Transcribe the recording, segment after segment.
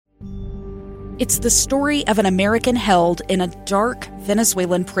It's the story of an American held in a dark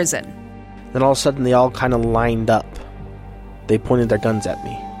Venezuelan prison. Then all of a sudden they all kind of lined up. They pointed their guns at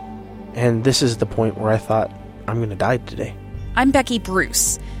me. And this is the point where I thought, I'm going to die today. I'm Becky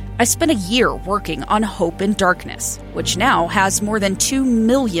Bruce. I spent a year working on Hope in Darkness, which now has more than 2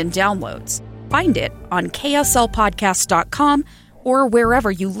 million downloads. Find it on kslpodcast.com or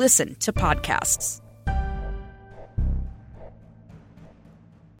wherever you listen to podcasts.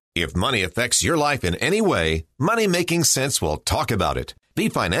 If money affects your life in any way, Money Making Sense will talk about it. Be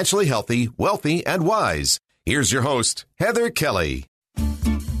financially healthy, wealthy, and wise. Here's your host, Heather Kelly.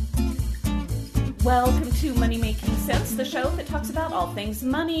 Welcome to Money Making Sense, the show that talks about all things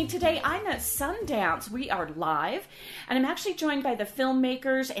money. Today I'm at Sundance. We are live, and I'm actually joined by the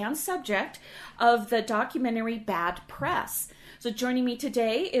filmmakers and subject of the documentary Bad Press. So joining me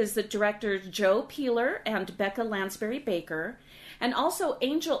today is the directors Joe Peeler and Becca Lansbury Baker, and also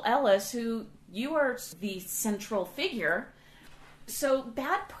Angel Ellis, who you are the central figure. So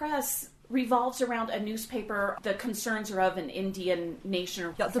Bad Press revolves around a newspaper. The concerns are of an Indian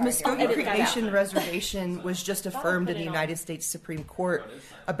nation. Yeah, the Muskogee Creek Nation Reservation was just affirmed in the United States Supreme Court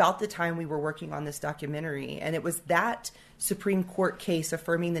about the time we were working on this documentary. And it was that Supreme Court case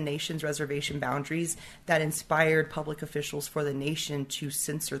affirming the nation's reservation boundaries that inspired public officials for the nation to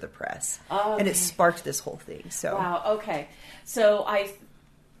censor the press. Okay. And it sparked this whole thing. So wow, okay. So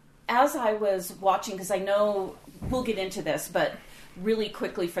as I was watching, because I know we'll get into this, but really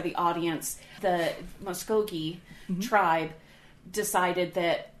quickly for the audience, the Muskogee tribe decided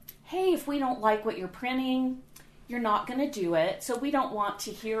that, hey, if we don't like what you're printing, you're not going to do it. So we don't want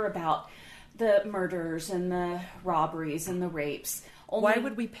to hear about the murders and the robberies and the rapes. Why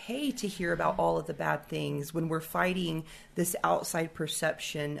would we pay to hear about all of the bad things when we're fighting this outside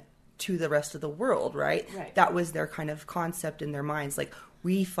perception to the rest of the world, right? That was their kind of concept in their minds. Like,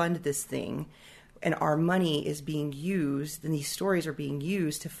 we fund this thing, and our money is being used, and these stories are being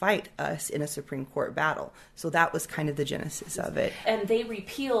used to fight us in a Supreme Court battle. So that was kind of the genesis of it. And they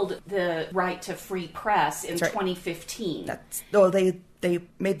repealed the right to free press in 2015. They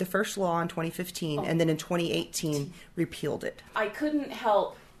made the first law in 2015, and then in 2018 repealed it. I couldn't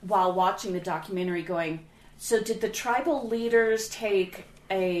help, while watching the documentary, going, so did the tribal leaders take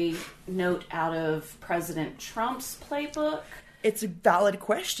a note out of President Trump's playbook? It's a valid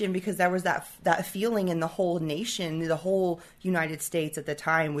question, because there was that feeling in the whole nation, the whole United States at the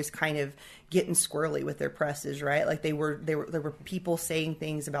time was kind of getting squirrely with their presses, right? Like there were people saying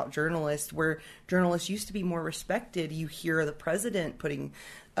things about journalists where journalists used to be more respected. You hear the president putting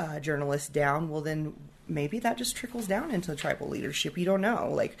journalists down. Well, then maybe that just trickles down into tribal leadership. You don't know.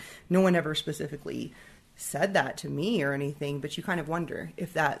 Like, no one ever specifically said that to me or anything, but you kind of wonder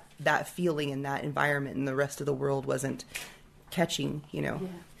if that feeling in that environment in the rest of the world wasn't catching, Yeah.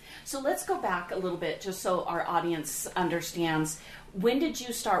 So let's go back a little bit just so our audience understands. When did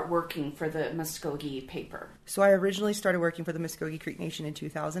you start working for the Muskogee paper? So I originally started working for the Muskogee Creek Nation in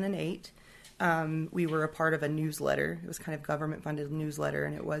 2008. We were a part of a newsletter. It was kind of government-funded newsletter,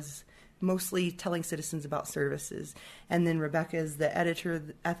 and it was mostly telling citizens about services. And then Rebecca is the editor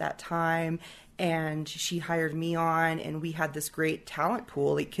at that time, and she hired me on, and we had this great talent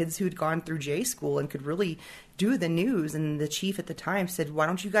pool, like kids who'd gone through J school and could really do the news. And the chief at the time said, why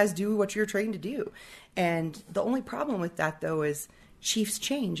don't you guys do what you're trained to do? And the only problem with that, though, is chiefs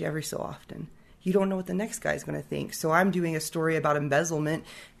change every so often. You don't know what the next guy's going to think. So I'm doing a story about embezzlement,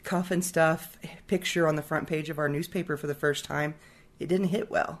 cuff and stuff, picture on the front page of our newspaper for the first time. It didn't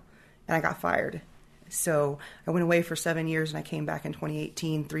hit well, and I got fired. So I went away for 7 years, and I came back in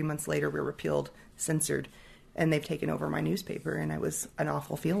 2018. 3 months later, we were repealed, censored, and they've taken over my newspaper, and it was an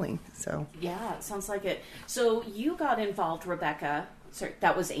awful feeling. So yeah, it sounds like it. So you got involved, Rebecca. Sorry,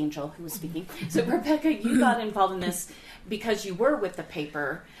 that was Angel who was speaking. So Rebecca, you got involved in this because you were with the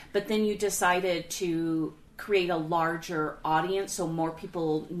paper, but then you decided to create a larger audience so more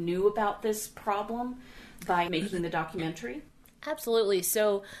people knew about this problem by making the documentary. Absolutely.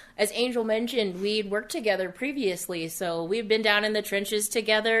 So, as Angel mentioned, we'd worked together previously. So we've been down in the trenches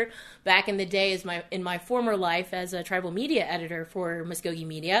together back in the day in my former life as a tribal media editor for Muskogee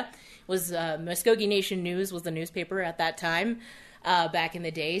Media. Was Muskogee Nation News was the newspaper at that time back in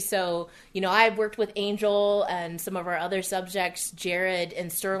the day. So, I've worked with Angel and some of our other subjects, Jared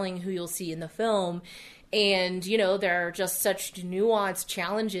and Sterling, who you'll see in the film. And, there are just such nuanced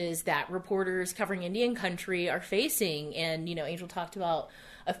challenges that reporters covering Indian country are facing. And, Angel talked about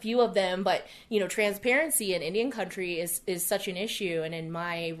a few of them, but, transparency in Indian country is such an issue. And in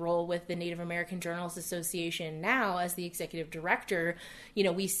my role with the Native American Journalists Association now as the executive director,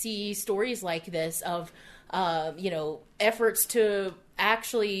 we see stories like this of, efforts to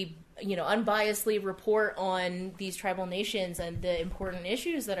actually unbiasedly report on these tribal nations and the important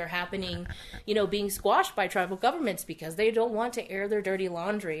issues that are happening, being squashed by tribal governments because they don't want to air their dirty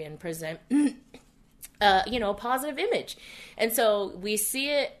laundry and present a positive image. And so we see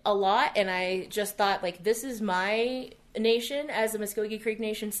it a lot, and I just thought, like, this is my nation as a Muskogee Creek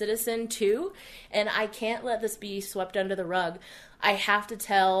Nation citizen too, and I can't let this be swept under the rug. I have to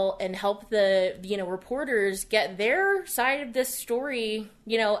tell and help the, reporters get their side of this story,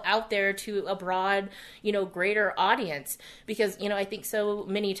 out there to a broad, greater audience. Because, I think so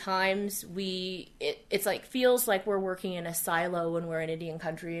many times it's like, feels like we're working in a silo when we're in Indian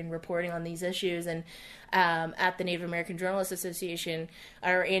country and reporting on these issues. And at the Native American Journalists Association,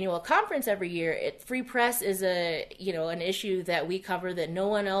 our annual conference every year, free press is an issue that we cover that no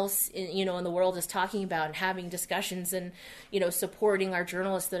one else in the world is talking about, and having discussions and, supporting our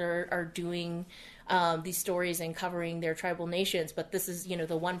journalists that are doing these stories and covering their tribal nations. But this is,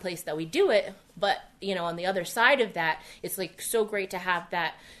 the one place that we do it. But, on the other side of that, it's like so great to have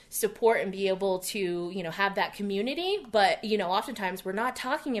that support and be able to, have that community. But, oftentimes we're not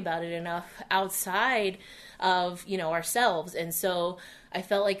talking about it enough outside of, ourselves. And so I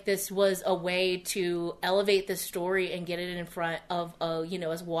felt like this was a way to elevate the story and get it in front of,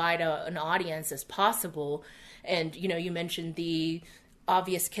 as wide an audience as possible. And, you mentioned the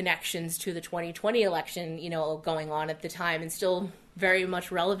obvious connections to the 2020 election, going on at the time, and still very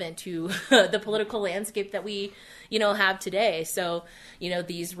much relevant to the political landscape that we, have today. So,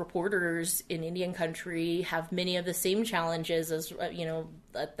 these reporters in Indian country have many of the same challenges as,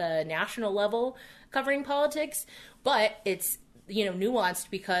 at the national level covering politics, but it's, nuanced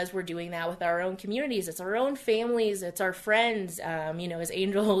because we're doing that with our own communities. It's our own families. It's our friends. As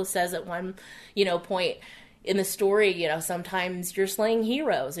Angel says at one, point in the story, sometimes you're slaying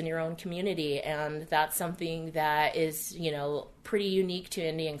heroes in your own community. And that's something that is, pretty unique to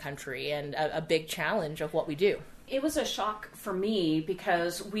Indian country and a big challenge of what we do. It was a shock for me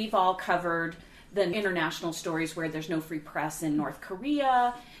because we've all covered the international stories where there's no free press in North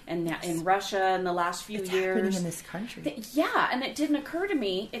Korea and in Russia in the last few years. It's happening in this country. And it didn't occur to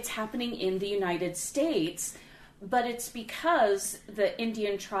me it's happening in the United States, but it's because the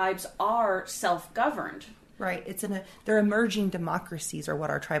Indian tribes are self-governed. Right. They're emerging democracies are what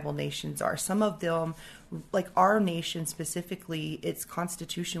our tribal nations are. Some of them, like our nation specifically, its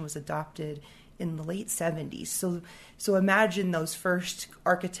constitution was adopted in the late 70s. So imagine those first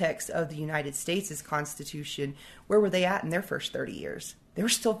architects of the United States' constitution. Where were they at in their first 30 years? They were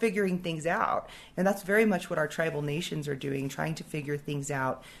still figuring things out. And that's very much what our tribal nations are doing, trying to figure things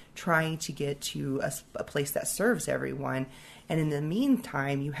out, trying to get to a place that serves everyone. And in the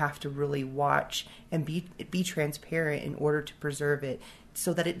meantime, you have to really watch and be transparent in order to preserve it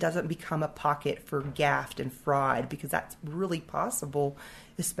so that it doesn't become a pocket for graft and fraud, because that's really possible,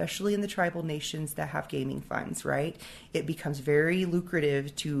 especially in the tribal nations that have gaming funds, right? It becomes very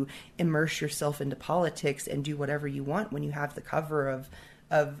lucrative to immerse yourself into politics and do whatever you want when you have the cover of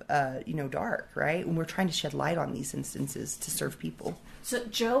dark, right? And we're trying to shed light on these instances to serve people. So,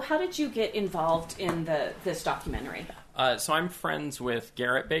 Joe, how did you get involved in this documentary? So I'm friends with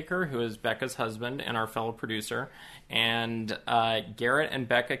Garrett Baker, who is Becca's husband and our fellow producer. And Garrett and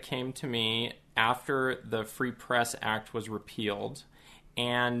Becca came to me after the Free Press Act was repealed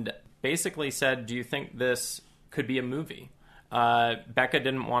and basically said, do you think this could be a movie? Becca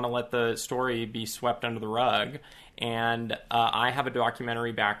didn't want to let the story be swept under the rug. And I have a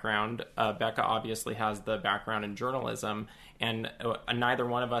documentary background. Becca obviously has the background in journalism. And neither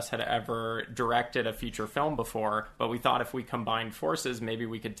one of us had ever directed a feature film before, but we thought if we combined forces, maybe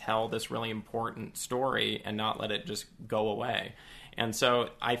we could tell this really important story and not let it just go away. And so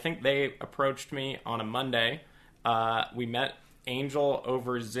I think they approached me on a Monday. We met Angel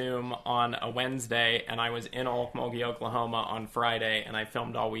over Zoom on a Wednesday, and I was in Okmulgee, Oklahoma on Friday, and I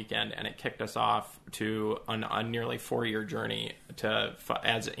filmed all weekend, and it kicked us off to a nearly 4-year journey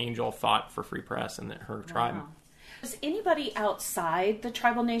as Angel fought for free press in her tribe. Is anybody outside the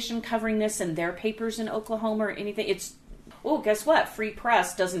tribal nation covering this in their papers in Oklahoma or anything? Guess what? Free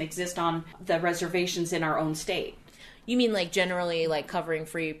press doesn't exist on the reservations in our own state. You mean like generally like covering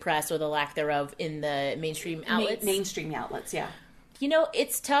free press or the lack thereof in the mainstream outlets? Mainstream outlets, yeah.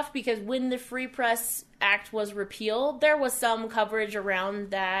 It's tough because when the Free Press Act was repealed, there was some coverage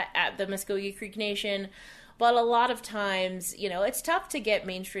around that at the Muskogee Creek Nation. But a lot of times, it's tough to get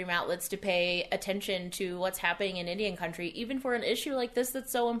mainstream outlets to pay attention to what's happening in Indian country, even for an issue like this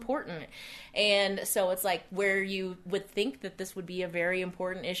that's so important. And so it's like where you would think that this would be a very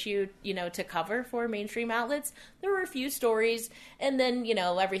important issue, to cover for mainstream outlets. There were a few stories, and then,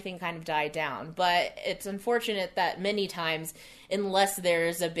 everything kind of died down. But it's unfortunate that many times, unless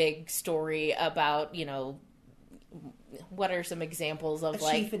there's a big story about, what are some examples of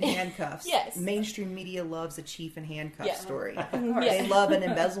chief in handcuffs? Yes. Mainstream media loves a chief in handcuffs story. Yes. They love an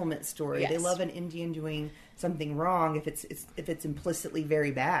embezzlement story. Yes. They love an Indian doing something wrong if it's implicitly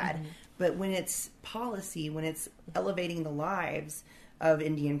very bad. Mm-hmm. But when it's policy, when it's elevating the lives of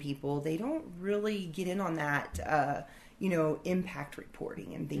Indian people, they don't really get in on that, impact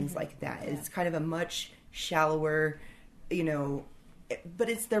reporting and things like that. It's kind of a much shallower, but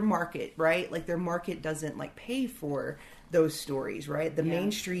it's their market, right? Like their market doesn't pay for those stories, right? The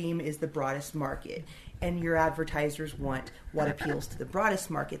mainstream is the broadest market, and your advertisers want what appeals to the broadest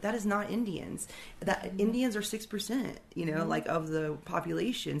market. That is not Indians. Indians are 6%, of the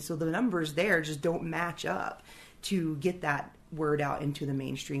population. So the numbers there just don't match up to get that word out into the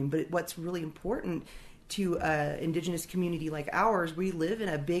mainstream. But what's really important to an indigenous community like ours, we live in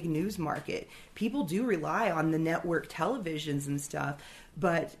a big news market. People do rely on the network televisions and stuff,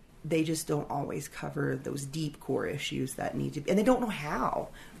 but they just don't always cover those deep core issues that need to be, and they don't know how,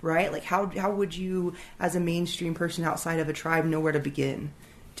 right? Like how would you, as a mainstream person outside of a tribe, know where to begin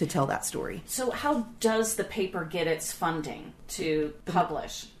to tell that story? So how does the paper get its funding to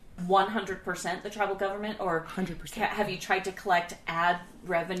publish? 100% the tribal government, or 100%? Have you tried to collect ad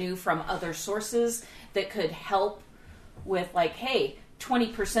revenue from other sources that could help with hey,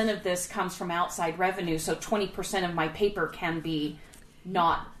 20% of this comes from outside revenue, so 20% of my paper can be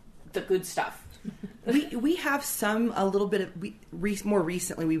not the good stuff? We have a little bit of, more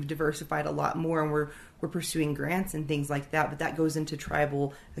recently we've diversified a lot more, and we're pursuing grants and things like that, but that goes into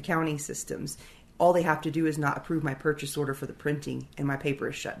tribal accounting systems. All they have to do is not approve my purchase order for the printing, and my paper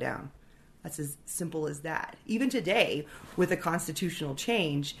is shut down. That's as simple as that. Even today, with a constitutional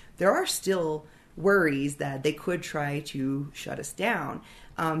change, there are still worries that they could try to shut us down.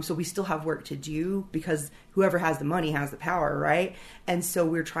 So we still have work to do, because whoever has the money has the power, right? And so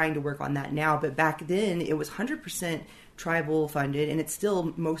we're trying to work on that now. But back then, it was 100% tribal funded, and it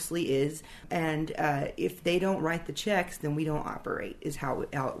still mostly is. And if they don't write the checks, then we don't operate, is how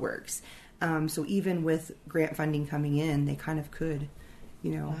it works. So even with grant funding coming in, they kind of could,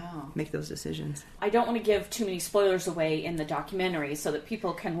 make those decisions. I don't want to give too many spoilers away in the documentary so that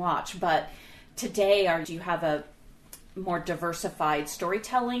people can watch, but today, do you have a more diversified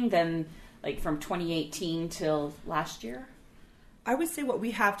storytelling than from 2018 till last year? I would say what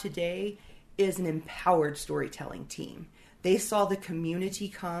we have today is an empowered storytelling team. They saw the community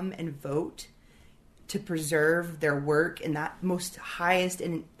come and vote to preserve their work in that most highest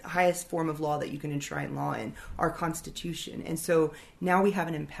form of law that you can enshrine law in, our Constitution. And so now we have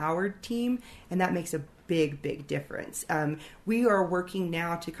an empowered team, and that makes a big, big difference. We are working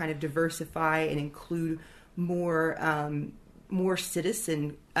now to kind of diversify and include more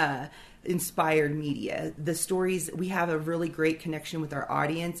citizen inspired media. The stories, we have a really great connection with our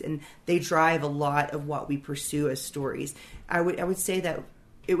audience, and they drive a lot of what we pursue as stories. I would say that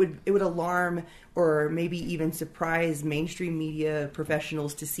it would alarm or maybe even surprise mainstream media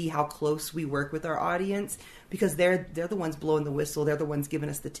professionals to see how close we work with our audience, because they're the ones blowing the whistle, they're the ones giving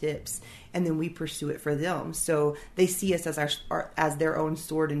us the tips, and then we pursue it for them. So they see us as their own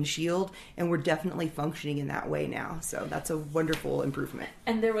sword and shield, and we're definitely functioning in that way now. So that's a wonderful improvement.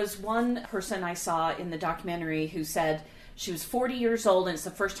 And there was one person I saw in the documentary who said she was 40 years old and it's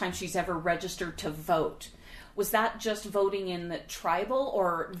the first time she's ever registered to vote. Was that just voting in the tribal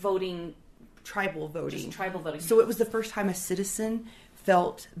or voting? Tribal voting. Just tribal voting. So it was the first time a citizen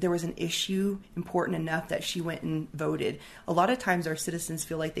felt there was an issue important enough that she went and voted. A lot of times our citizens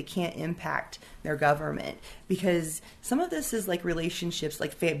feel like they can't impact their government because some of this is like relationships,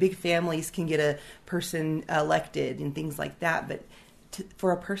 like big families can get a person elected and things like that. But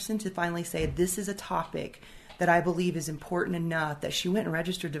for a person to finally say, this is a topic that I believe is important enough that she went and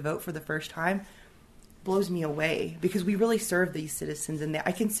registered to vote for the first time, blows me away, because we really serve these citizens, and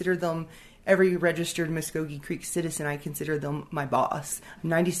I consider them, every registered Muskogee Creek citizen, I consider them my boss.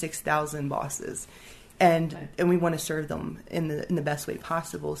 96,000 bosses, and we want to serve them in the best way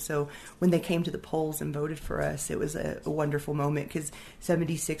possible. So when they came to the polls and voted for us, it was a wonderful moment, because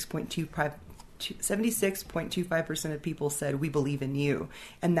 76.25% of people said, we believe in you.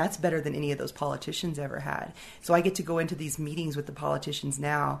 And that's better than any of those politicians ever had. So I get to go into these meetings with the politicians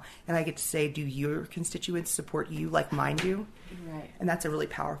now, and I get to say, do your constituents support you like mine do? Right. And that's a really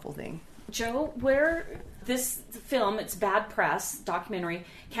powerful thing. Joe, where this film, it's Bad Press documentary,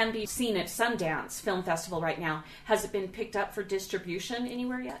 can be seen at Sundance Film Festival right now. Has it been picked up for distribution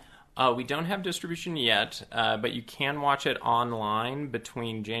anywhere yet? We don't have distribution yet, but you can watch it online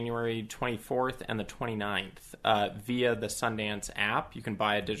between January 24th and the 29th via the Sundance app. You can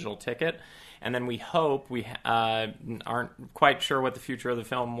buy a digital ticket. And then we hope, we aren't quite sure what the future of the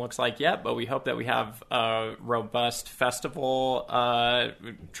film looks like yet, but we hope that we have a robust festival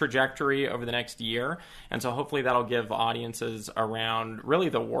trajectory over the next year. And so hopefully that'll give audiences around really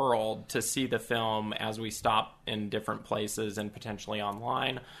the world to see the film as we stop in different places and potentially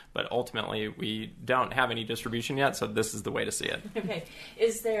online. But ultimately, we don't have any distribution yet, so this is the way to see it. Okay.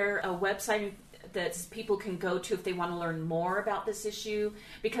 Is there a website that people can go to if they want to learn more about this issue?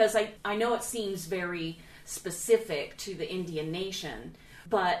 Because I know it seems very specific to the Indian nation,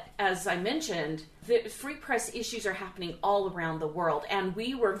 but as I mentioned, the free press issues are happening all around the world, and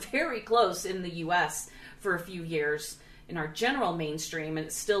we were very close in the U.S. for a few years in our general mainstream, and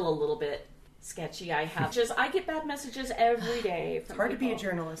it's still a little bit sketchy. I get bad messages every day from It's hard people. to be a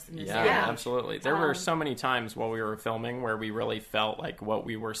journalist in this Yeah, age. absolutely. There were so many times while we were filming where we really felt like what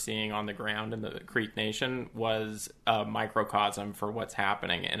we were seeing on the ground in the Creek Nation was a microcosm for what's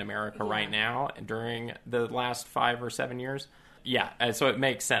happening in America right now during the last 5 or 7 years. Yeah, so it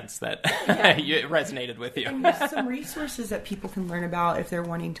makes sense that it resonated with you. And there's some resources that people can learn about if they're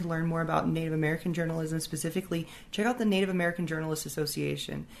wanting to learn more about Native American journalism specifically. Check out the Native American Journalists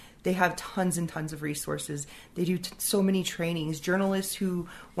Association. They have tons and tons of resources. They do so many trainings. Journalists who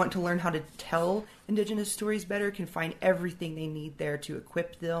want to learn how to tell Indigenous stories better can find everything they need there to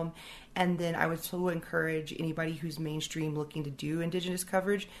equip them. And then I would so encourage anybody who's mainstream looking to do Indigenous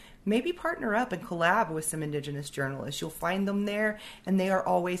coverage, maybe partner up and collab with some Indigenous journalists. You'll find them there, and they are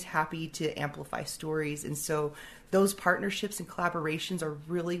always happy to amplify stories. And so those partnerships and collaborations are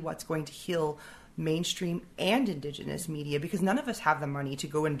really what's going to heal mainstream and Indigenous media, because none of us have the money to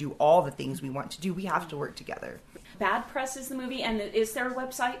go and do all the things we want to do. We have to work together. Bad Press is the movie, and is there a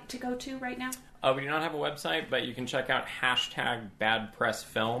website to go to right now? We do not have a website, but you can check out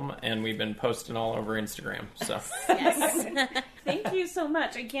 #BadPressFilm, and we've been posting all over Instagram. So Yes. Thank you so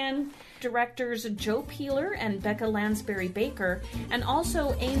much. Again, directors Joe Peeler and Becca Lansbury Baker, and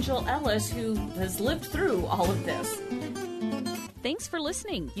also Angel Ellis, who has lived through all of this. Thanks for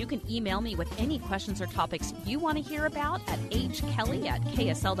listening. You can email me with any questions or topics you want to hear about at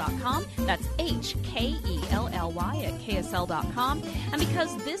hkelly@ksl.com. That's HKELLY@ksl.com. And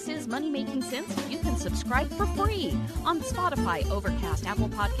because this is Money Making Sense, you can subscribe for free on Spotify, Overcast, Apple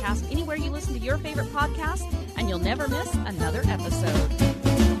Podcasts, anywhere you listen to your favorite podcast, and you'll never miss another episode.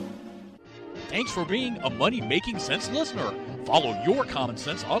 Thanks for being a Money Making Sense listener. Follow your common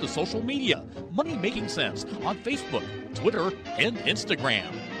sense on the social media. Money Making Sense on Facebook, Twitter, and Instagram.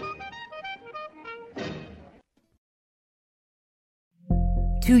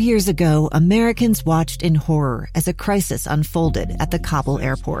 Two years ago, Americans watched in horror as a crisis unfolded at the Kabul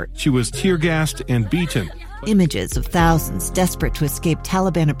airport. She was tear-gassed and beaten. Images of thousands desperate to escape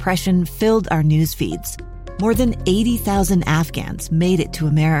Taliban oppression filled our news feeds. More than 80,000 Afghans made it to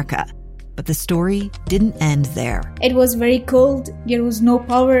America. But the story didn't end there. It was very cold. There was no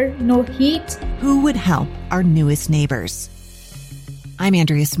power, no heat. Who would help our newest neighbors? I'm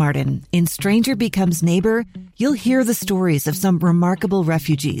Andrea Smartin. In Stranger Becomes Neighbor, you'll hear the stories of some remarkable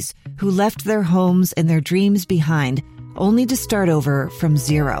refugees who left their homes and their dreams behind, only to start over from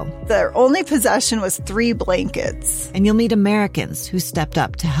zero. Their only possession was 3 blankets. And you'll meet Americans who stepped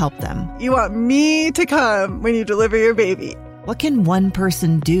up to help them. You want me to come when you deliver your baby. What can one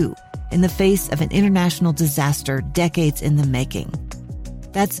person do in the face of an international disaster decades in the making?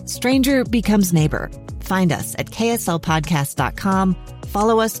 That's Stranger Becomes Neighbor. Find us at kslpodcast.com.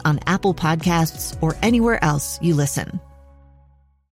 Follow us on Apple Podcasts or anywhere else you listen.